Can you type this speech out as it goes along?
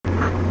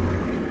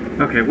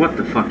Okay, what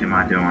the fuck am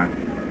I doing?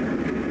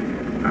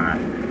 Alright.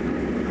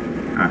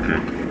 Okay.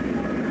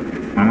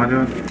 What am I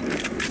doing?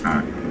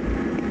 Alright.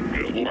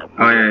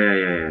 Oh,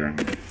 yeah.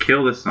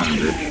 Kill this son of a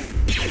bitch.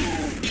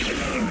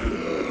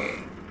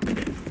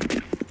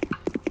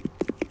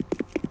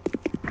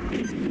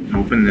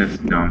 Open this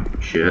dumb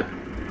shit.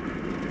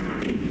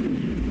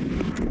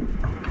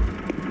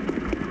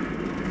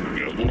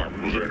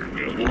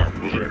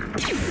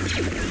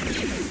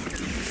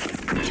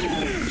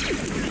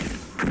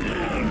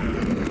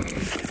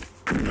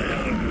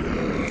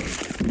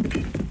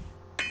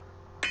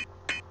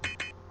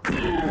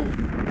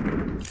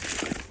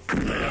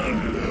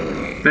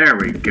 There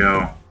we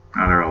go.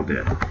 Oh, they're all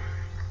dead.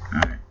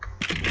 Alright.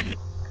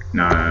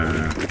 No.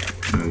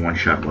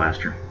 One-shot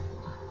blaster.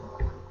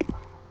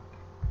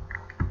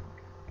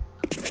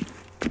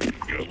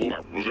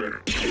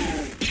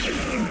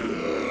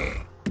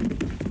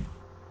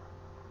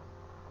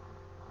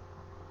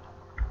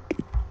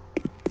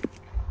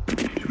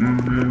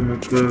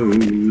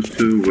 Clothes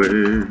to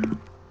wear.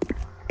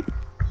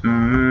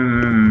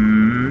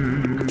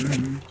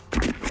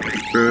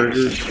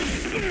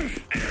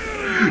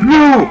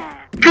 No!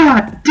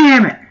 God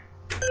damn it!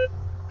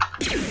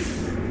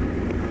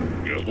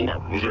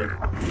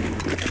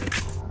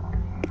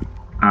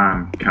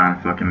 I'm kinda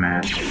fucking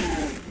mad.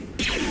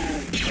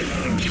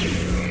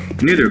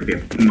 Knew there'd be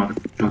a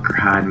motherfucker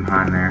hiding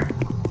behind there.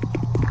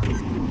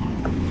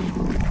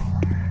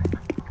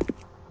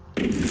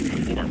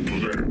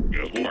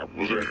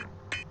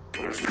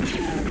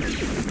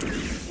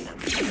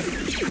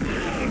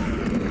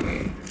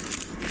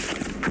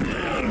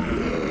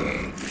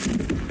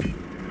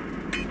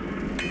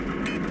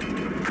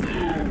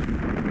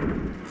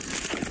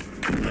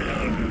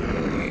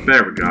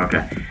 There we go,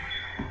 okay.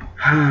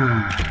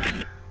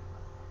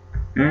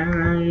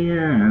 And he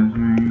asked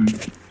me,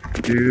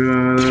 do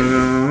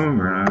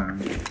alright.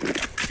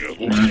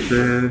 I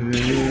said,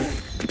 yes,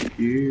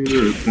 you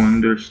look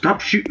wonder.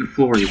 Stop shooting the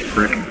floor, you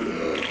prick.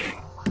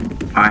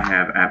 I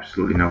have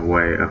absolutely no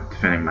way of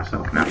defending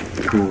myself now.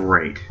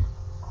 Great.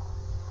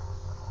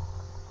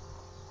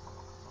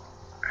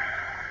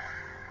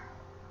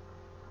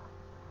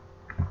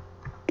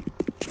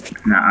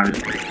 Now I'm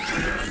just...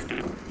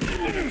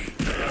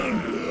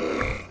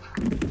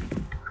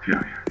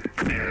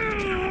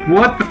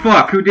 What the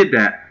fuck? Who did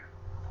that?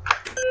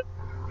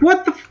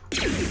 What the f...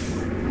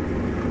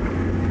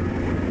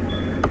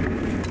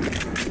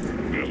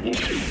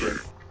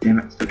 Damn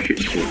it, stop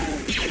shooting for.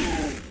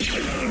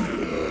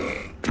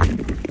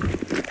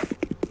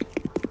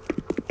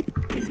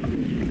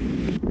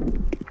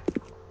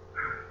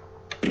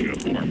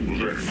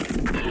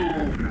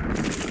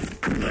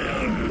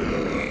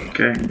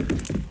 Okay.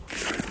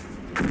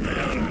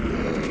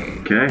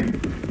 Okay.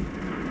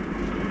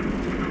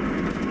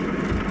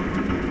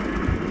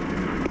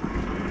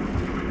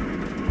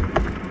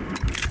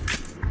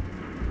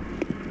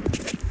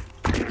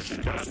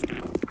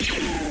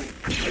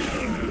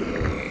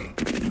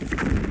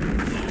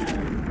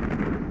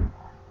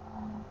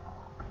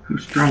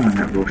 Who's throwing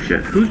that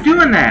bullshit? Who's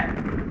doing that?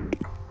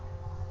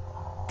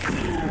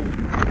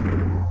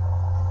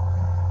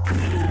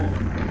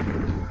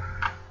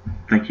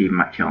 I think he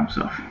might kill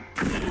himself.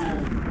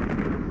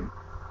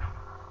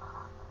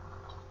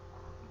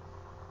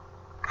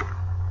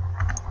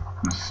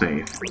 Let's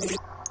save.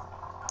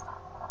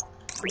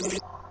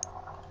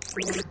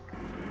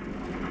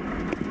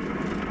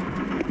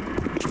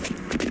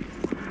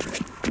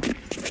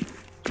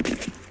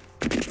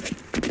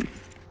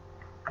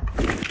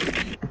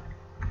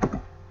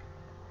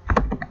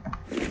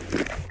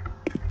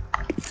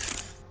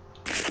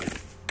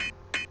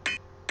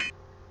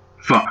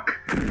 Fuck.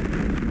 I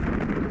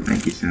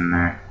think he's in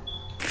there.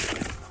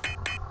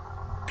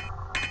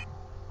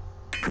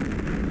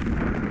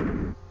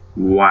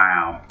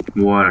 Wow.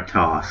 What a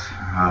toss.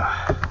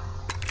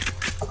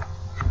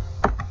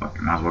 Fuck,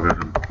 might as well go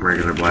to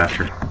regular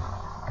blaster.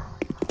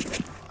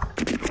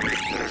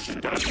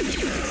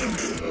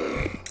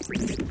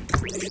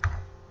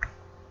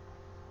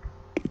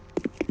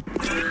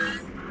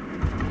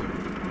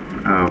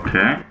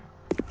 Okay.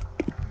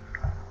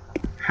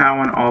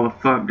 How in all the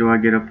fuck do I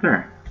get up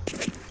there?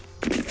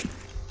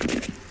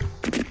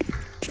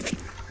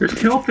 There's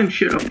health and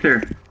shit up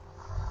there.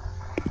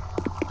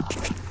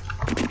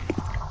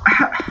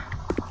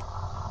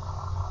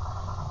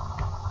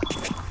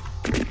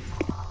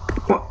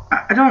 What?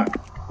 I don't...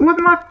 What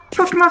the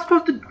fuck am I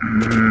supposed to...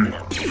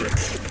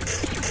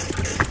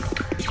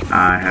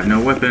 I have no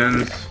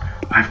weapons.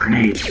 I have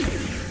grenades.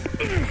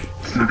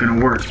 It's not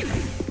gonna work.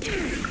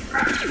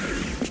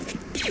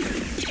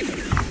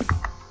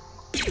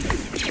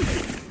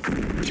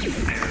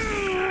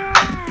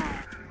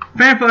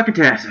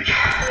 Fan-fucking-tastic.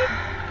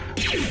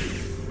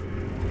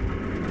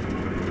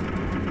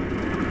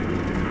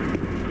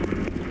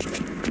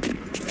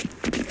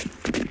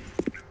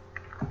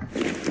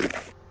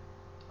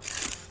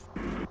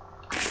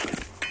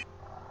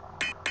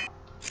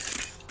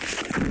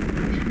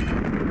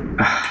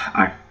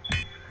 I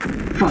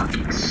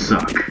fucking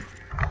suck.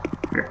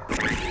 Here.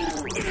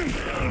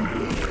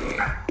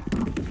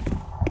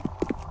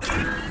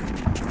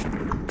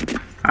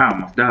 I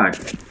almost died.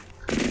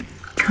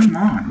 Come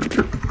on.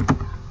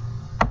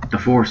 The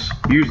force.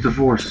 Use the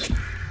force.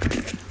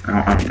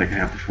 I don't think I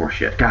have the force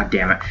yet. God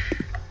damn it.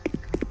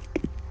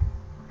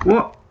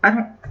 What? I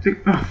don't think.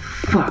 Oh,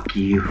 fuck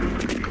you.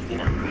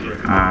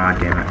 Ah,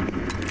 damn it.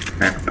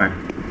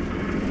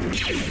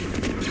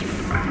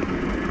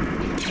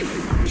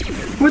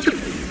 What the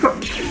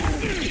fuck?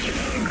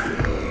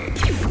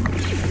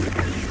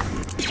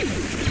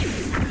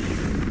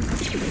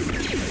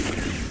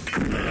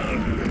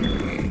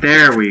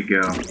 There we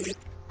go.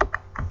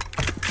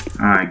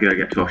 Alright, good. I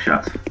got 12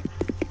 shots.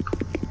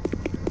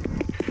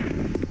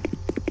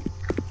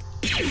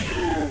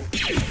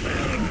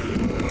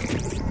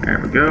 There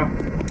we go.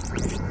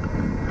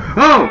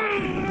 Oh!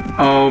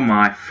 Oh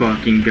my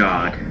fucking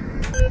god.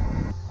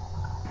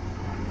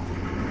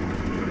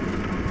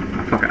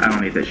 Oh, fuck it. I don't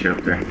need that shit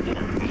up there.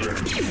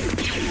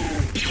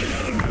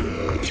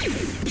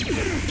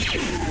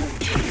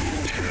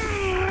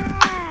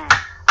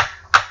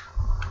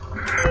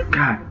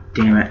 God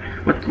damn it.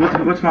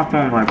 What's my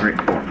phone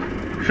vibrating for?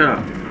 Shut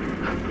up.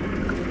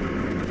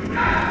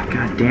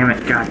 God damn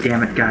it, god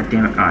damn it, god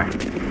damn it. Alright.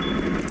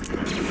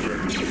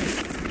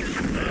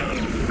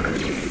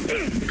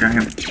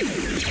 Damn.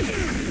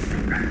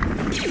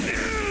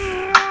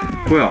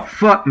 Well,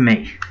 fuck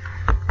me.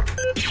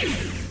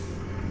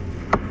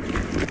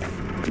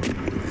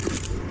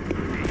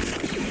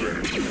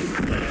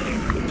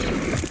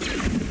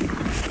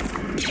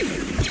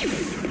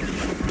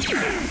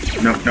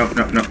 Nope.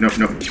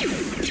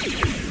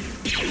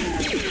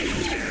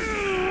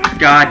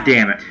 God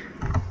damn it.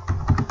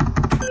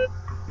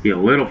 You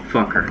little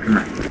fucker. Come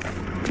here.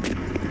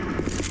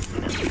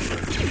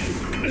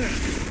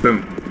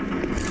 Boom.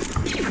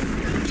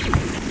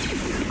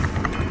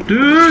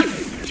 Dude!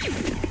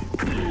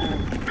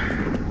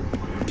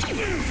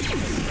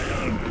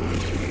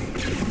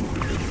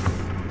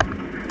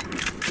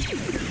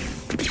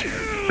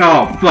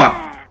 Oh, fuck.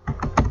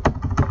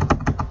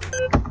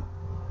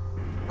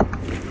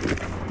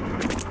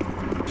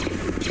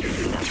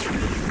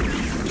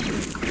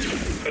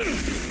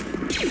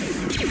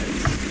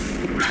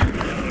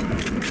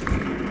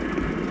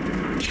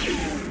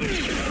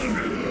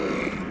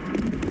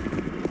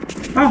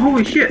 Oh,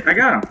 holy shit, I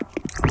got him.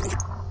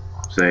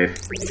 Save.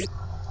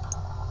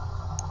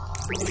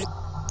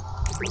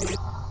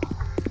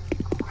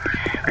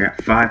 I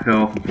got 5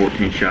 health and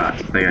 14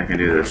 shots. I think I can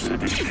do this.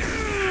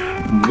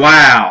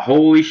 Wow,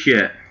 holy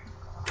shit.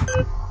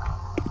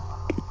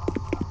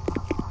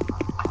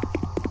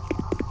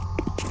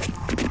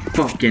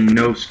 Fucking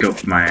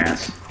no-scoped my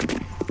ass.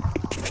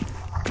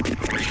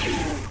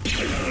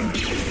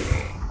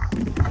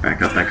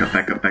 Back up.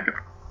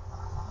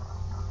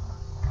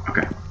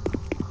 Okay.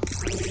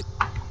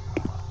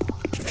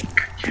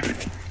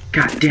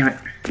 God damn it.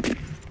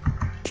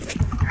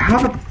 How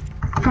the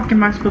fuck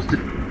am I supposed to...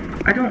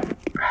 I don't...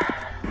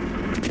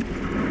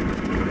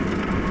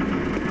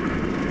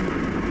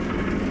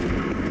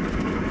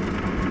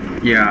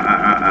 Yeah,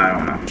 I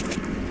don't know.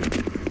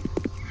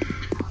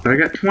 But I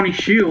got 20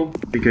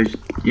 shield because,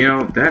 you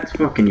know, that's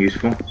fucking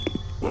useful.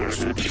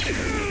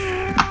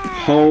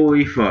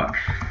 Holy fuck.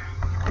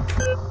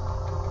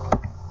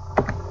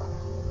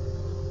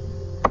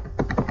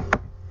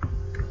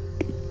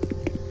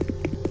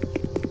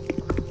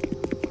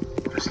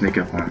 Sneak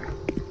up on him.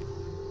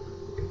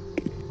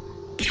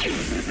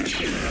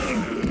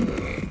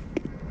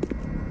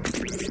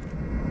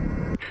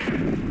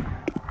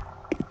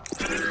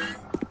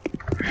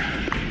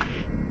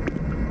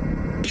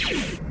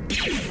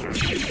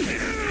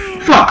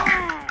 Fuck!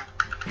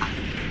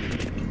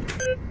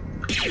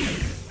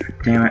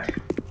 Damn it.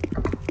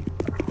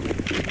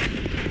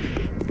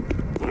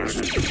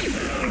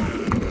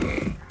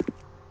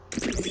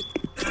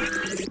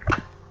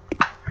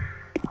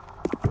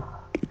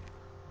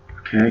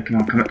 Okay, come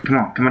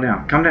on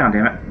down. Come down,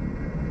 damn it.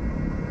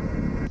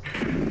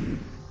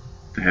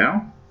 The hell?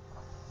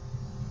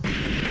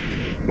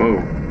 Whoa.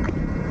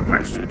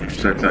 Right,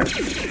 side.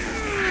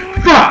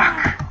 Fuck!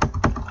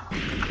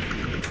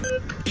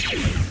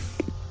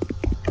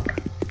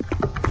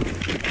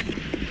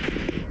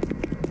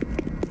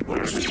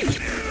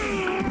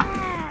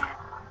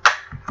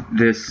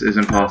 This is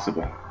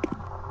impossible.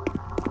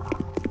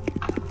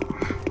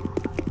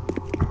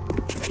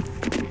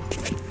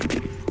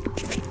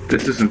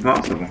 This is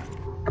impossible.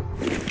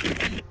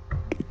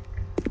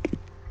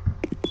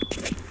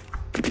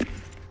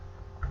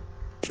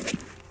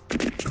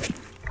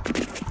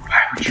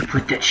 Why would you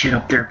put that shit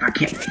up there if I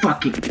can't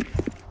fucking...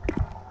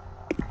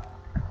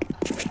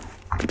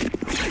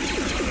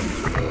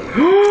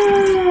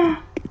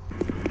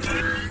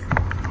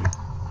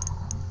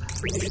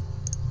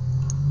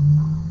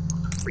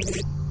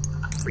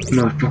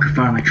 Motherfucker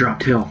finally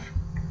dropped health.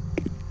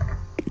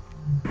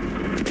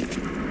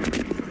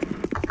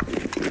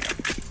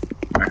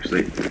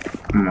 Actually,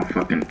 I'm gonna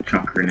fucking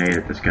chunk a grenade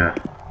at this guy.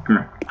 Come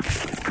here.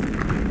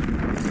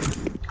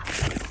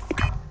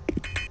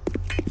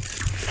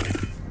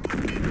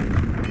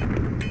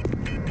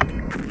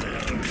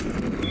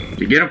 Did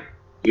you get him?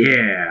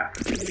 Yeah.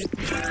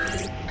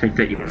 Take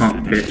that, you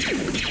punk bitch.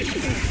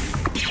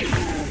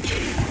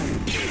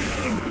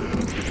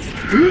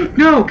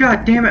 No,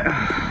 god damn it.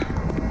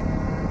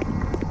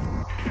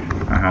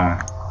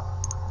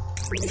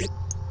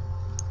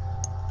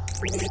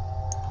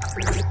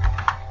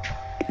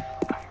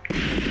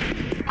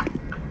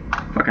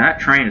 Fucking that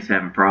train is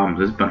having problems.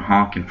 It's been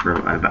honking for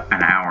about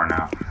an hour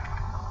now.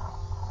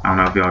 I don't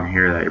know if y'all can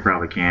hear that. You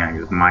probably can,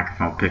 because the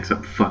microphone picks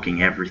up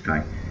fucking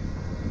everything.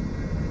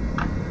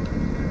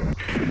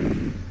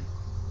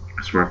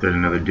 I swear if there's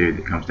another dude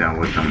that comes down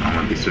with them, I'm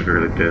gonna be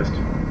severely pissed.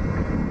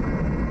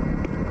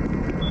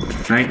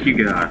 Thank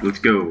you, God. Let's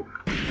go.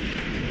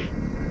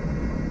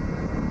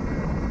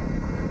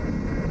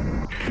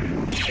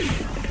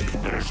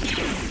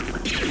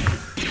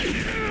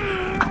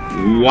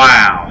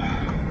 Wow.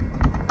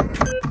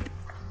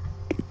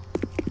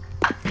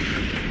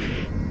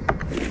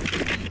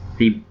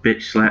 He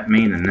bitch slapped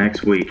me in the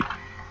next week.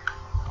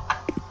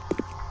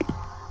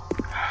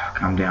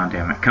 Calm down,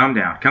 damn it. Calm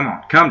down. Come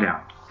on. Calm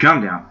down.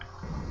 Calm down.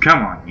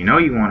 Come on. You know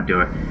you want to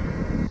do it.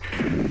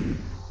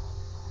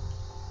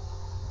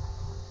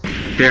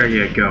 There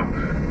you go.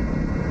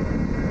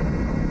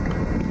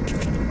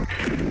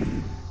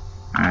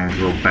 Alright, there's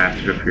a little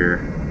bastard up here.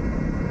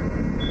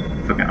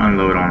 Fucking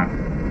unload on him.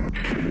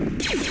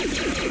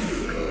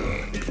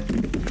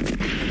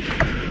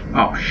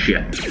 Oh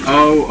shit.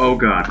 Oh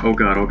god. Oh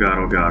god, oh god,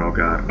 oh god, oh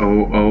god.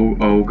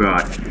 Oh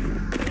god.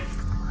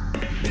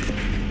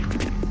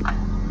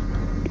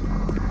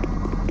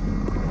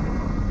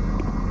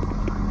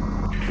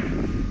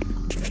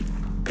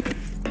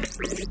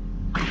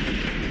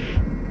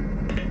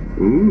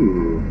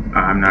 Ooh,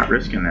 I'm not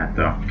risking that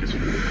though, because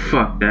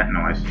fuck that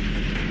noise.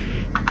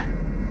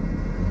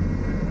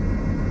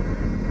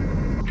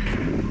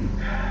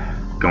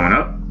 Going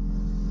up?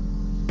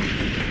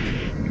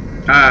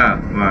 Ah,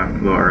 well, a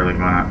little early,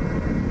 why not?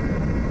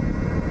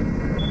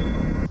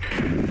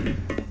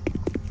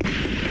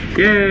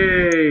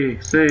 Yay!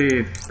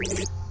 Save!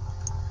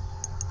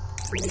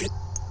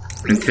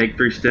 And take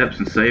 3 steps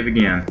and save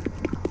again.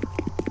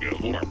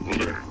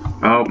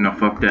 Oh, no,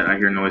 fuck that, I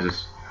hear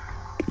noises.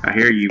 I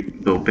hear you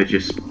little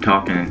bitches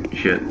talking and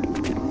shit.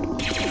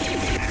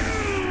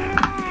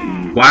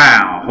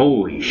 Wow,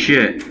 holy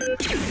shit.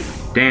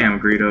 Damn,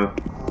 Greedo.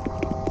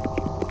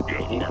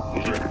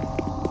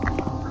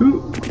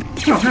 Who?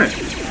 Oh, hey.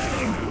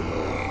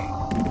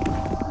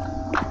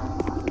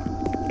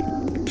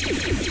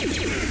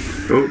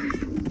 Oh,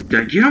 did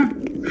I get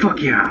him?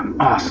 Fuck yeah, I'm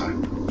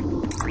awesome.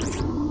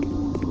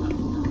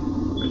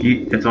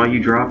 That's all you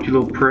dropped, you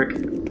little prick?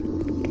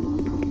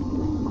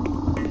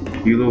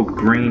 You little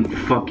green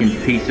fucking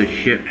piece of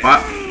shit.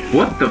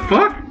 What the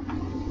fuck?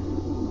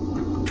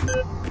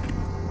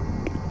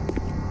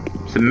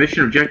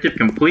 Submission objective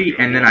complete,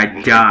 and then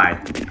I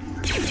died.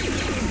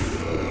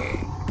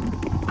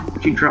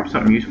 You drop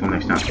something useful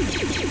next time.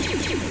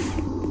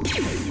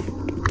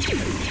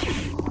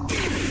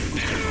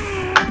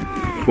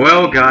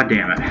 Well,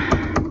 goddamn it.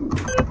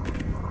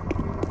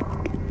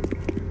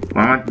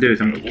 What I'm going to do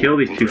is I'm going to kill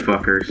these 2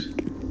 fuckers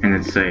and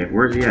then save.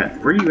 Where's he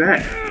at? Where are you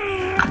at?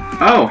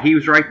 Oh, he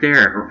was right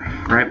there,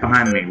 right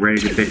behind me, ready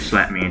to bitch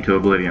slap me into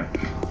oblivion.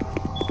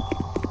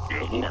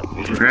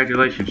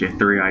 Congratulations, you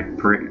 3-eyed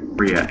prick.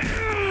 Where you at?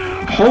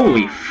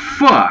 Holy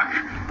fuck!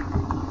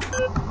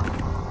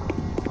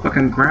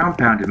 Fucking ground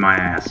pounded my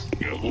ass.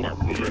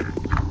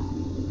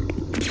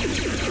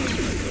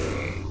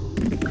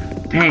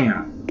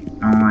 Damn.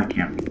 I don't like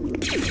him.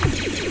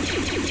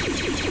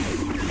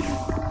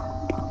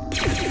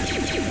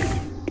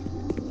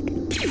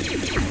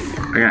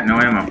 I got no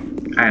ammo.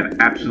 I have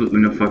absolutely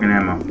no fucking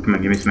ammo. Come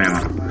on, give me some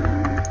ammo.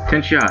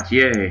 10 shots,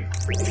 yay.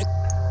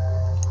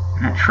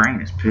 That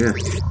train is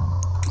pissed.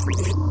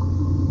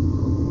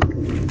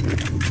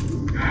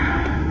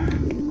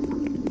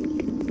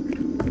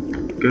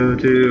 Go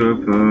to a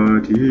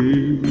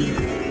party.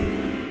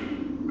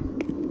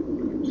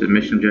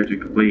 Submission objective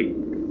complete.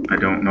 I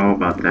don't know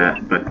about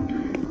that, but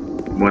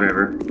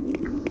whatever.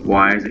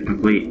 Why is it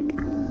complete?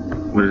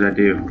 What does that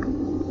do?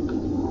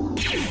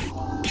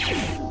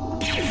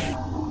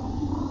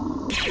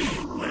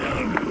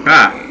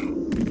 Ah!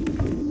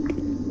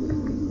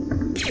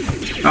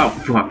 Oh,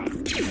 fuck.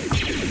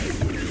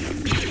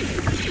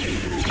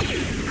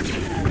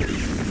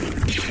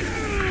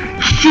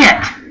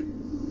 Shit!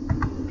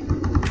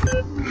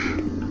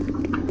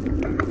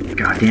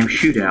 Goddamn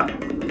shootout.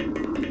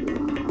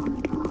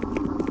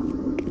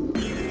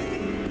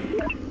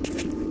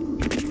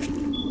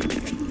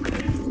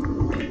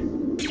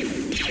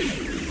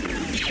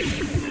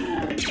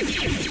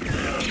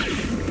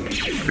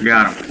 I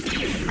got him.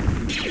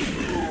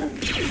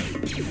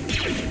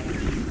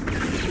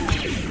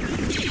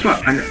 Fuck,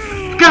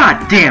 God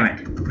damn it!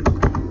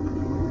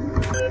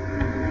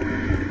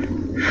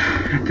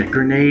 Got that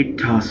grenade,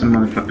 toss some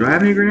motherfucker. Do I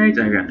have any grenades?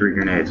 I got 3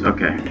 grenades,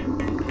 okay.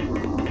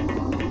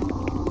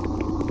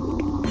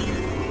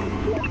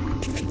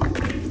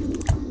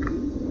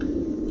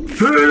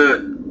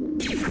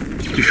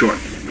 Too short.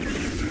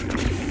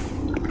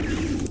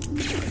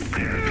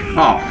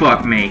 Oh,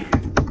 fuck me.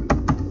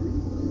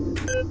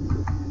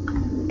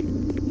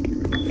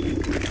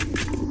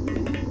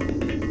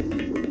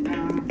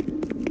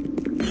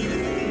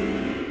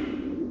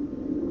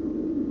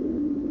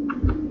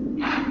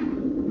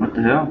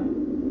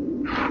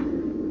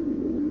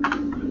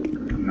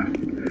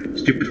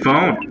 Stupid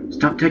phone!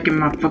 Stop taking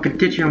my fucking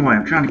attention away.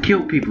 I'm trying to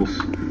kill people.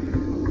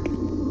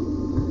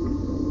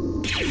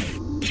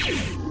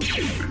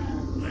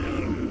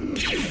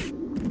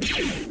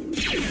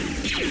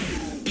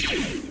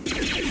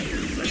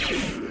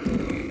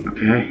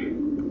 Okay.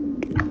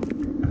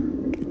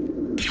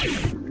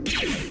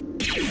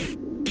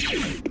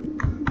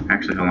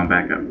 Actually, hold on,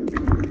 back up.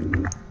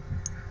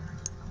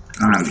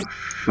 I'm a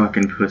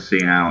fucking pussy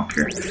and I don't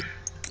care.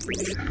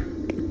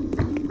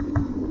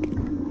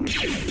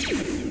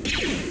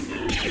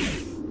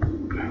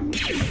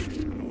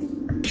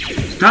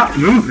 Stop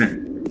moving!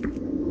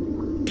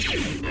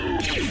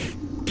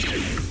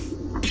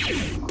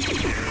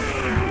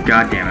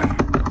 God damn it.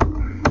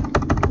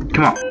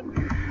 Come on.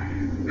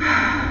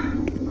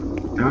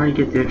 Did I already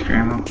get the extra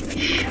ammo?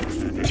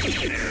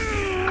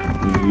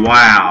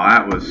 Wow,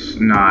 that was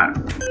not...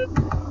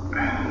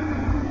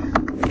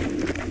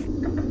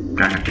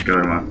 Gonna have to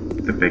go to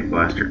the big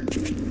blaster.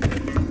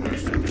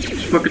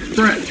 Just fucking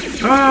sprint!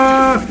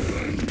 Ah!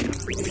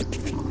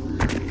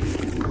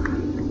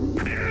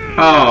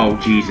 Oh,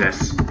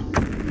 Jesus.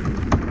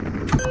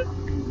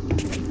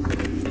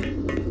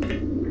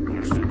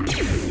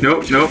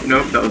 Nope, nope,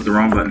 nope, that was the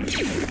wrong button.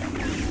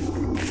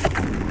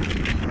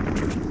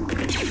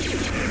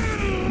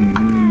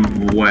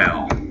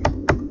 Well.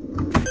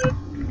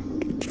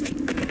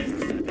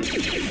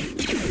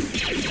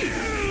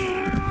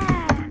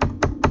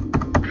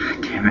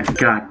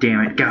 God damn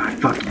it, God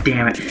fucking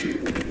damn it.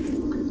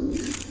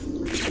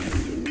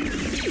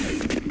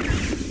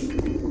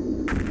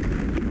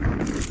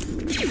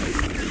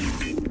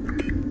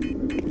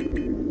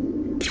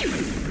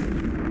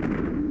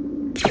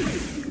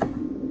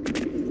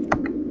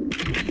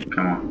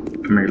 Come on,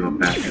 come here, little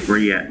bastard. Where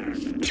you at?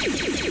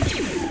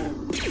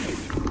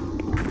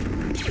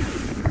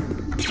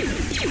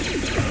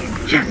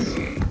 Yes!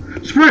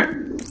 Sprint!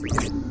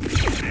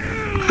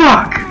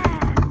 Fuck!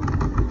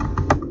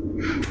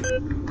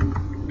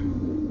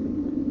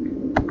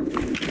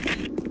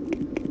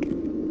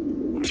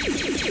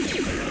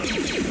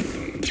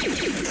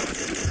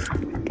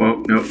 Whoa,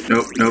 nope,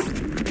 nope, nope.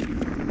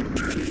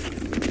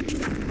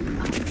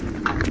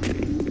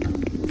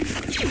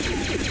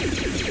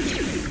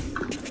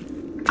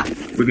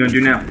 What we gonna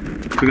do now?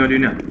 What we gonna do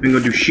now? We ain't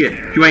gonna do shit.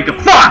 You ain't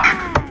gonna fuck!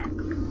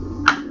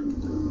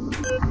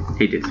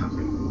 He did something.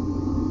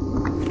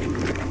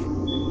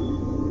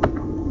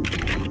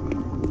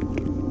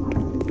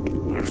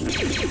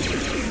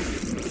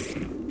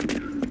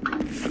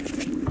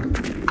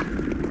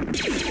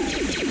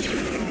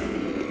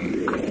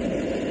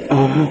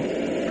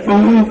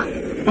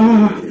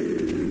 Oh,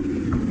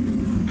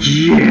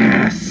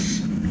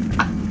 yes!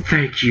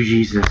 Thank you,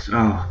 Jesus.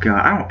 Oh,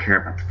 God, I don't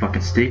care about the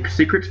fucking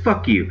secrets.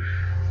 Fuck you.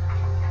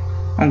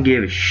 I don't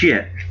give a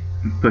shit.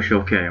 Push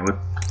OK. Watch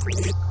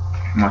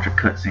a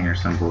cutscene or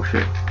some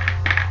bullshit.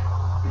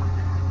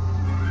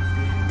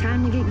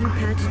 Time to get you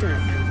patched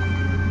up.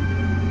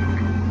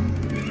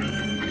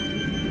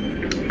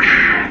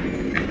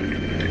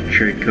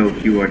 Cherry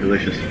Coke, you are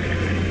delicious.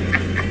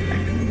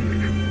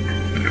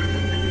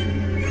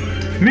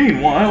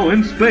 Meanwhile,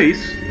 in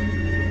space...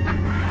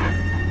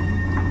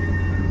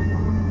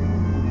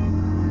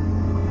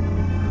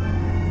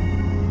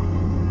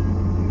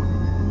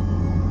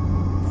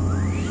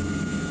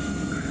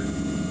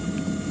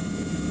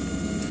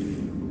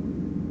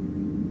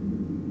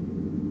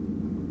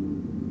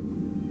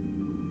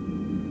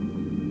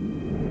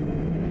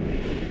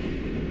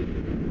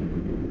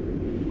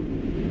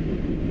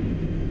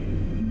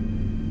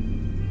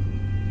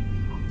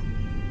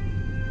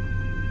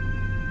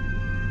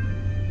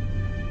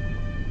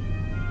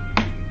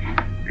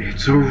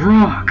 It's a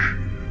rock!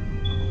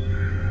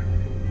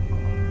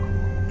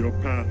 Your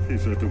path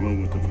is at a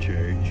moment of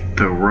change.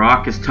 The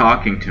rock is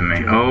talking to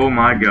me. Oh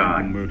my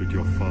God. Who murdered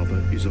your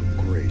father is a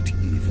great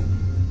evil.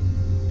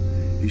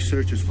 He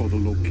searches for the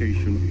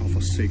location of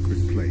a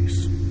sacred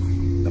place,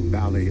 the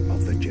Valley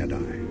of the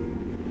Jedi.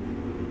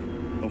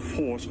 A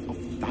force of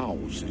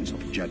thousands of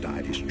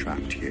Jedi is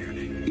trapped here.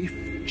 If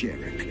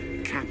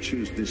Jarek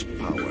captures this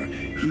power,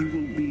 he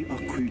will be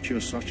a creature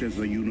such as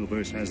the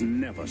universe has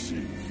never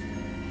seen.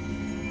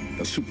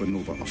 A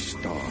supernova of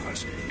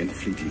stars in a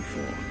fleeting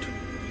thought.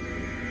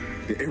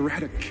 The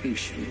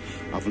eradication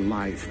of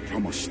life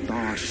from a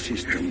star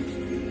system.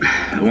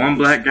 The one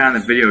black guy in the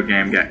video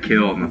game got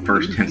killed in the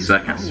first 10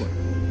 seconds.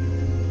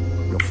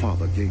 Your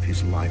father gave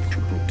his life to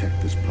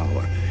protect this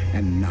power,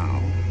 and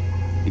now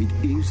it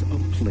is a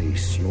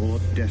place your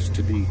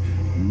destiny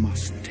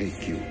must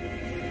take you.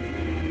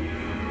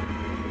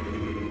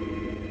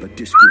 The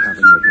disc you have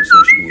in your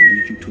possession will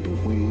lead you to the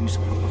ways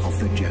of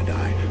the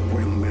Jedi.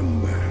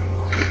 Remember.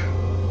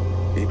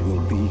 It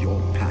will be your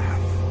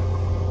path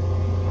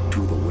to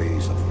the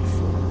ways of the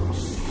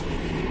Force.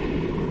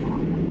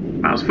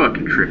 That was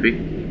fucking trippy.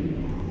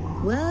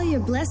 Well, your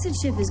blessed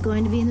ship is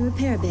going to be in the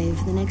repair bay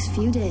for the next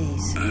few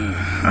days.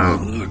 Oh,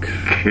 look.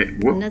 Okay.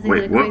 Nothing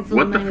that a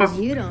grateful man as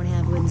you don't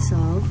have wouldn't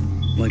solve.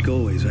 Like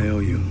always, I owe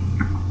you.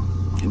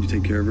 Can you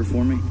take care of her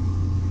for me?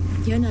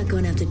 You're not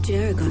going after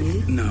Jarek, are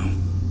you? No.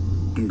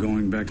 I'm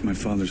going back to my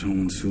father's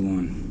home in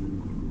Sulan.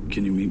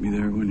 Can you meet me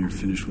there when you're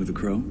finished with the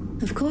crow?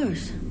 Of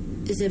course.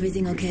 Is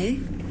everything okay?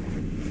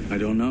 I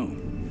don't know.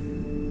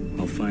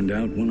 I'll find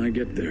out when I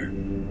get there.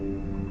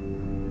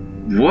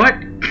 What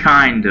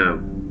kind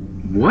of...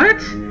 What?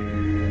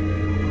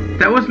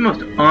 That was the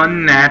most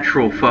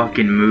unnatural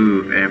fucking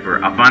move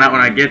ever. I'll find out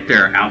when I get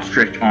there.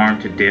 Outstretched arm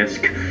to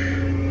disc.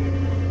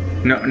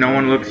 No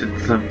one looks at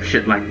some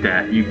shit like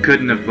that. You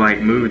couldn't have,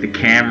 like, moved the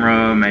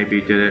camera, maybe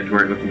did it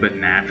where it looked a bit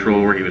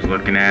natural, where he was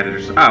looking at it,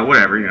 or so, oh,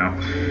 whatever, you know.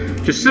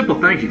 Just simple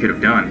things you could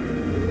have done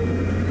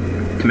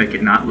to make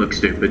it not look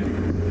stupid.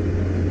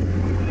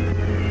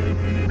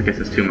 I guess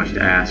it's too much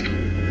to ask.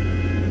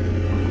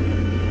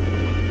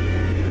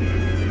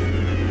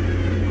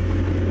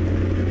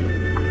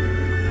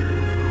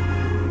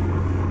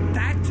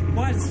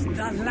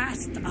 The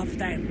last of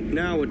them.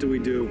 Now what do we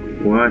do?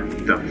 What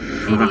the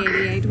fuck?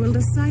 88 will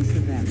decipher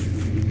them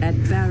at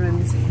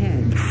Baron's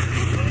head.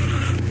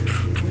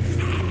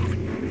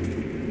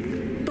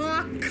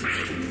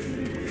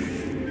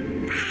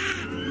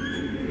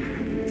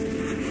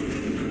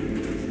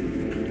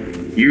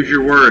 Use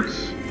your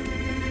words.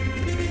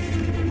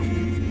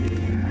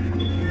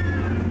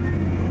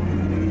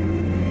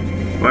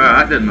 Wow,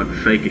 that doesn't look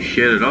fake as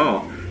shit at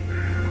all.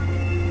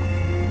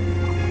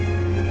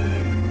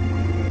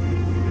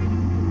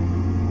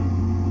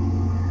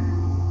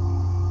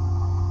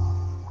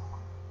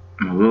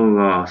 I'm a little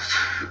lost.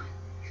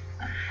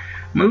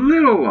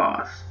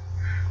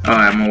 Alright,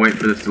 I'm gonna wait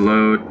for this to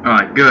load.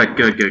 Alright, good.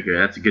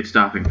 That's a good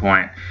stopping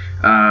point.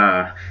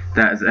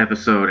 That's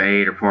episode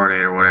 8 or part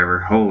 8 or whatever.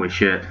 Holy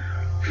shit.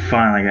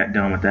 Finally got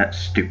done with that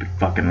stupid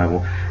fucking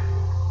level.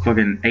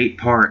 Fucking 8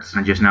 parts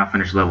and I just now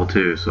finished level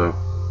 2, so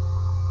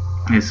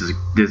this is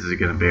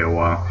gonna be a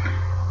while.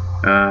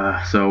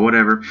 So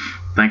whatever.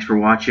 Thanks for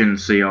watching.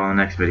 See y'all in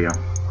the next video.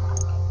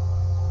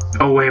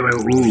 Oh wait,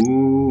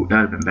 ooh,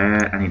 that'd have been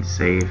bad. I need to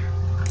save.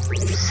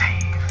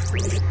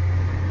 Save.